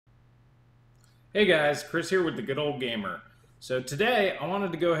Hey guys, Chris here with the Good Old Gamer. So today I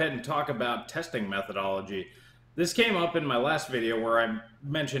wanted to go ahead and talk about testing methodology. This came up in my last video where I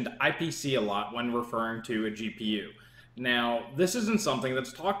mentioned IPC a lot when referring to a GPU. Now, this isn't something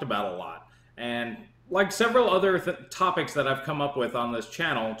that's talked about a lot, and like several other topics that I've come up with on this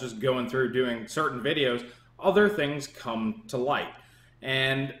channel, just going through doing certain videos, other things come to light.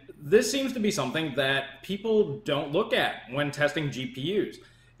 And this seems to be something that people don't look at when testing GPUs.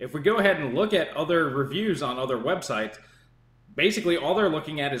 If we go ahead and look at other reviews on other websites, basically all they're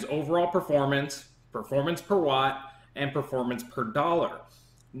looking at is overall performance, performance per watt, and performance per dollar.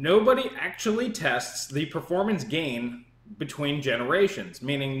 Nobody actually tests the performance gain between generations,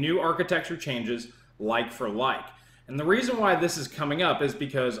 meaning new architecture changes like for like. And the reason why this is coming up is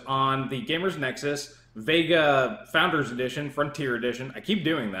because on the Gamers Nexus, Vega Founders Edition, Frontier Edition, I keep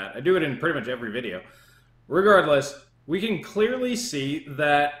doing that. I do it in pretty much every video. Regardless, we can clearly see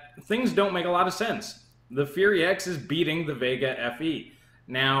that things don't make a lot of sense. The Fury X is beating the Vega FE.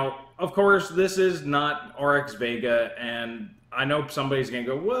 Now, of course, this is not RX Vega, and I know somebody's going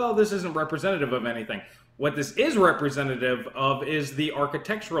to go, well, this isn't representative of anything. What this is representative of is the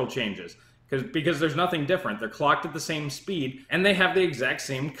architectural changes, because there's nothing different. They're clocked at the same speed, and they have the exact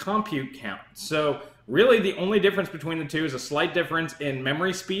same compute count. So really, the only difference between the two is a slight difference in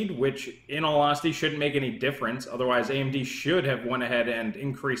memory speed, which, in all honesty, shouldn't make any difference. Otherwise, AMD should have went ahead and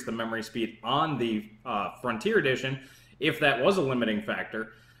increased the memory speed on the Frontier Edition, if that was a limiting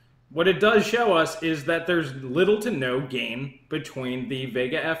factor. What it does show us is that there's little to no gain between the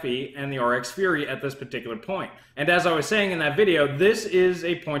Vega FE and the RX Fury at this particular point. And as I was saying in that video, this is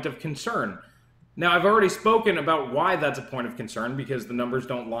a point of concern. Now, I've already spoken about why that's a point of concern, because the numbers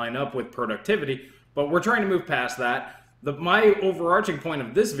don't line up with productivity, but we're trying to move past that. My overarching point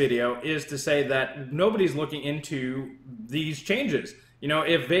of this video is to say that nobody's looking into these changes. You know,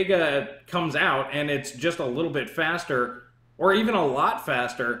 if Vega comes out and it's just a little bit faster, or even a lot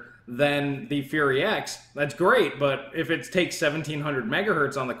faster than the Fury X, that's great, but if it takes 1700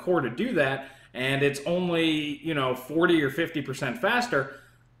 megahertz on the core to do that, and it's only, 40 or 50% faster,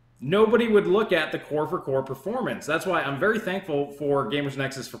 nobody would look at the core-for-core performance. That's why I'm very thankful for Gamers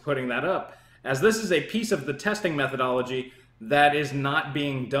Nexus for putting that up, as this is a piece of the testing methodology that is not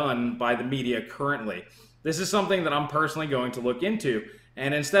being done by the media currently. This is something that I'm personally going to look into,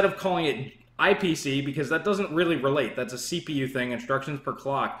 and instead of calling it IPC, because that doesn't really relate, that's a CPU thing, instructions per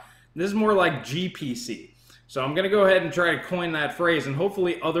clock, this is more like GPC. So I'm going to go ahead and try to coin that phrase, and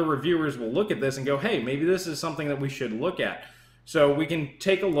hopefully other reviewers will look at this and go, hey, maybe this is something that we should look at. So we can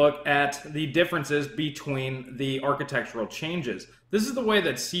take a look at the differences between the architectural changes. This is the way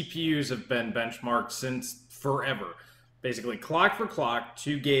that CPUs have been benchmarked since forever. Basically, clock for clock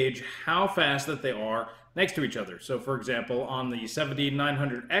to gauge how fast that they are next to each other. So for example, on the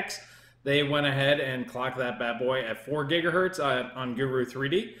 7900X, they went ahead and clocked that bad boy at 4 gigahertz on Guru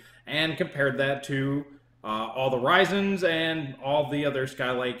 3D and compared that to all the Ryzens and all the other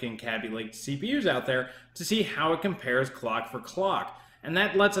Skylake and Kaby Lake CPUs out there to see how it compares clock for clock. And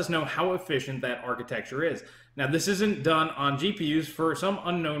that lets us know how efficient that architecture is. Now, this isn't done on GPUs for some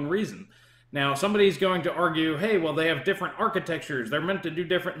unknown reason. Now, somebody's going to argue, hey, well, they have different architectures. They're meant to do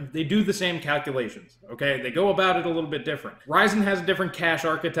different, they do the same calculations, okay? They go about it a little bit different. Ryzen has a different cache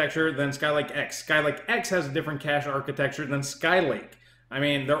architecture than Skylake X. Skylake X has a different cache architecture than Skylake. I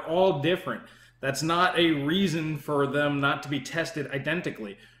mean, they're all different. That's not a reason for them not to be tested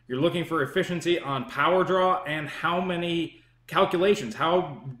identically. You're looking for efficiency on power draw and how many calculations,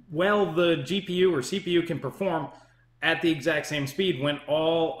 how well the GPU or CPU can perform at the exact same speed when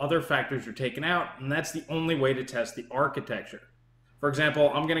all other factors are taken out, and that's the only way to test the architecture. For example,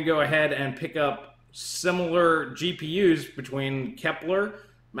 I'm going to go ahead and pick up similar GPUs between Kepler,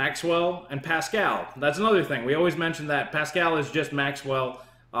 Maxwell, and Pascal. That's another thing. We always mention that Pascal is just Maxwell,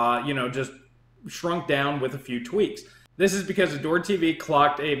 just shrunk down with a few tweaks. This is because Adore TV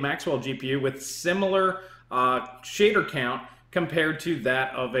clocked a Maxwell GPU with similar shader count compared to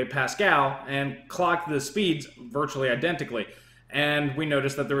that of a Pascal and clocked the speeds virtually identically. And we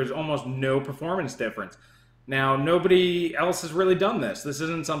noticed that there was almost no performance difference. Now, nobody else has really done this. This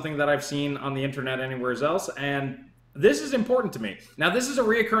isn't something that I've seen on the internet anywhere else, and this is important to me. Now, this is a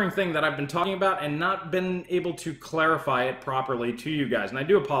reoccurring thing that I've been talking about and not been able to clarify it properly to you guys, and I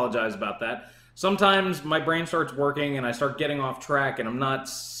do apologize about that. Sometimes my brain starts working and I start getting off track and I'm not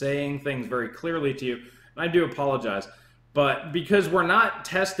saying things very clearly to you, and I do apologize. But because we're not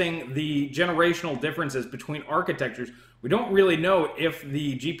testing the generational differences between architectures, we don't really know if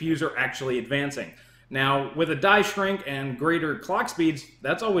the GPUs are actually advancing. Now, with a die shrink and greater clock speeds,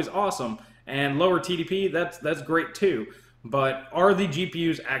 that's always awesome. And lower TDP, that's great too. But are the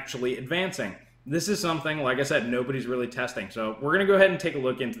GPUs actually advancing? This is something, like I said, nobody's really testing. So we're going to go ahead and take a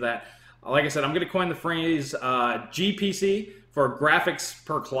look into that. Like I said, I'm going to coin the phrase GPC for graphics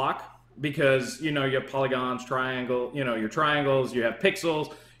per clock, because, you have polygons, your triangles, you have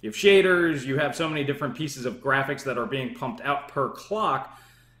pixels, you have shaders, you have so many different pieces of graphics that are being pumped out per clock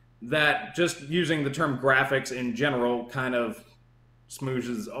that just using the term graphics in general kind of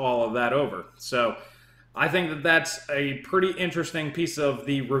smooshes all of that over. So I think that that's a pretty interesting piece of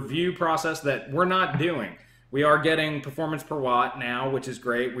the review process that we're not doing. We are getting performance per watt now, which is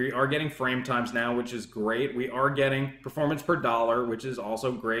great. We are getting frame times now, which is great. We are getting performance per dollar, which is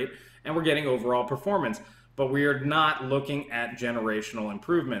also great. And we're getting overall performance. But we are not looking at generational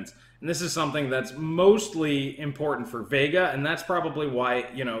improvements. And this is something that's mostly important for Vega, and that's probably why,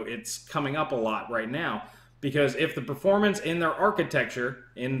 it's coming up a lot right now. Because if the performance in their architecture,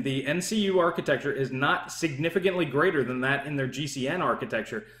 in the NCU architecture, is not significantly greater than that in their GCN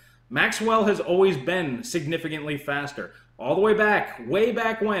architecture, Maxwell has always been significantly faster. All the way back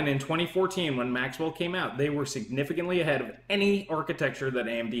when, in 2014, when Maxwell came out, they were significantly ahead of any architecture that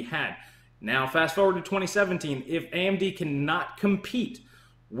AMD had. Now, fast forward to 2017, if AMD cannot compete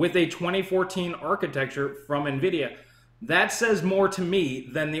with a 2014 architecture from NVIDIA, that says more to me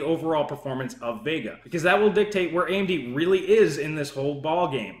than the overall performance of Vega, because that will dictate where AMD really is in this whole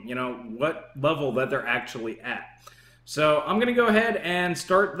ball game, what level that they're actually at. So I'm going to go ahead and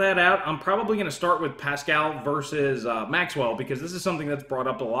start that out. I'm probably going to start with Pascal versus Maxwell, because this is something that's brought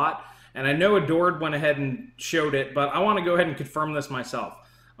up a lot. And I know Adored went ahead and showed it, but I want to go ahead and confirm this myself.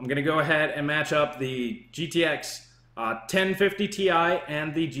 I'm going to go ahead and match up the GTX 1050 Ti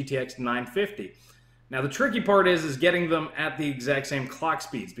and the GTX 950. Now the tricky part is getting them at the exact same clock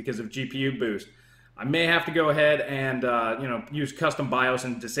speeds because of GPU boost. I may have to go ahead and use custom BIOS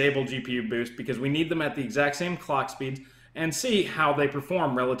and disable GPU boost, because we need them at the exact same clock speeds and see how they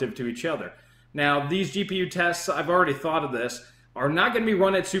perform relative to each other. Now these GPU tests, I've already thought of this, are not going to be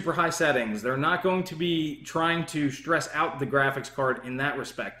run at super high settings. They're not going to be trying to stress out the graphics card in that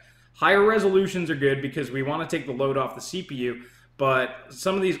respect. Higher resolutions are good because we want to take the load off the CPU, but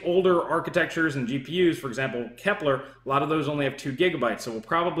some of these older architectures and GPUs, for example, Kepler, a lot of those only have 2 gigabytes, so we'll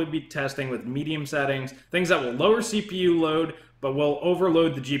probably be testing with medium settings, things that will lower CPU load, but will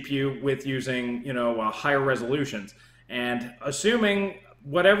overload the GPU with using, higher resolutions. And assuming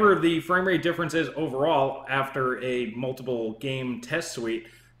whatever the frame rate difference is overall after a multiple game test suite,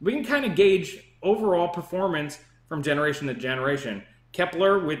 we can kind of gauge overall performance from generation to generation.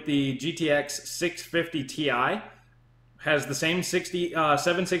 Kepler with the GTX 650 Ti has the same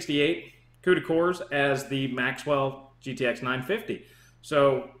 768 CUDA cores as the Maxwell GTX 950.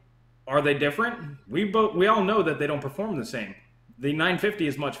 So are they different? We all know that they don't perform the same. The 950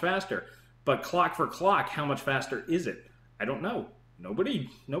 is much faster, but clock for clock, how much faster is it? I don't know. Nobody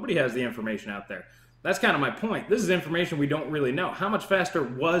has the information out there. That's kind of my point. This is information we don't really know. How much faster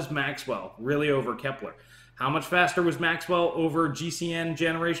was Maxwell really over Kepler? How much faster was Maxwell over GCN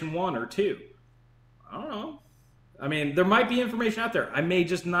generation 1 or 2? I don't know. I mean, there might be information out there. I may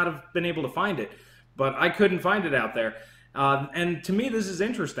just not have been able to find it, but I couldn't find it out there. And to me, this is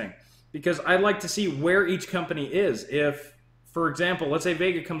interesting because I'd like to see where each company is. If, for example, let's say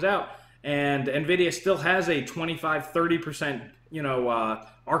Vega comes out and NVIDIA still has a 25-30%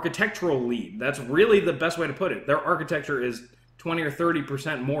 architectural lead. That's really the best way to put it. Their architecture is 20 or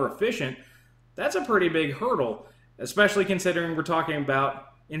 30% more efficient. That's a pretty big hurdle, especially considering we're talking about,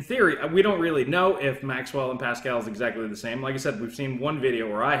 in theory, we don't really know if Maxwell and Pascal is exactly the same. Like I said, we've seen one video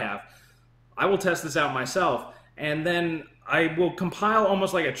where I have. I will test this out myself, and then I will compile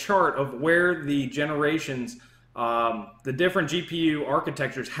almost like a chart of where the generations, the different GPU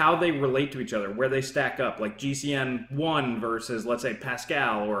architectures, how they relate to each other, where they stack up, like GCN 1 versus, let's say,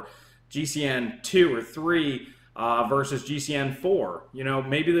 Pascal, or GCN 2 or 3 versus GCN 4.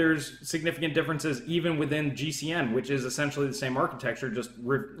 Maybe there's significant differences even within GCN, which is essentially the same architecture, just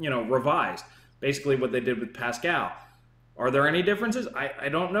revised. Basically what they did with Pascal. Are there any differences? I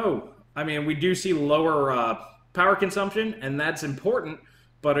don't know. I mean, we do see lower power consumption, and that's important,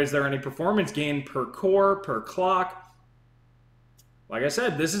 but is there any performance gain per core, per clock? Like I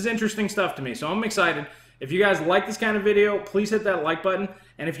said, this is interesting stuff to me, so I'm excited. If you guys like this kind of video, please hit that like button.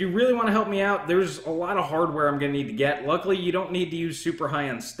 And if you really want to help me out, there's a lot of hardware I'm going to need to get. Luckily, you don't need to use super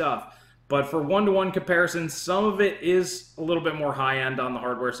high-end stuff. But for one-to-one comparisons, some of it is a little bit more high-end on the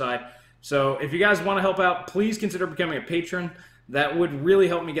hardware side. So if you guys want to help out, please consider becoming a patron. That would really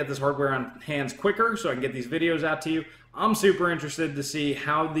help me get this hardware on hands quicker so I can get these videos out to you. I'm super interested to see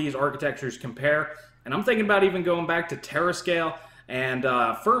how these architectures compare. And I'm thinking about even going back to Terascale and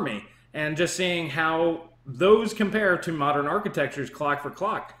Fermi and just seeing how those compare to modern architectures clock for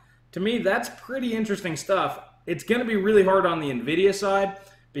clock. To me, that's pretty interesting stuff. It's going to be really hard on the NVIDIA side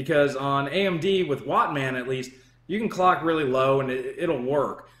because on AMD, with Wattman at least, you can clock really low and it'll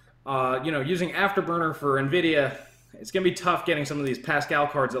work. Using Afterburner for NVIDIA, it's going to be tough getting some of these Pascal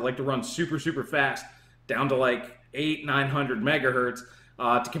cards that like to run super, super fast down to like 900 megahertz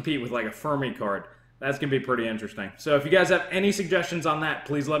to compete with like a Fermi card. That's going to be pretty interesting. So if you guys have any suggestions on that,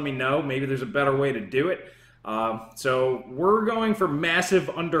 please let me know. Maybe there's a better way to do it. So we're going for massive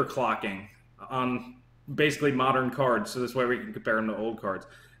underclocking on basically modern cards, so this way we can compare them to old cards.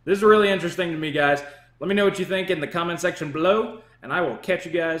 This is really interesting to me, guys. Let me know what you think in the comment section below, and I will catch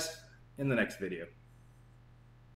you guys in the next video.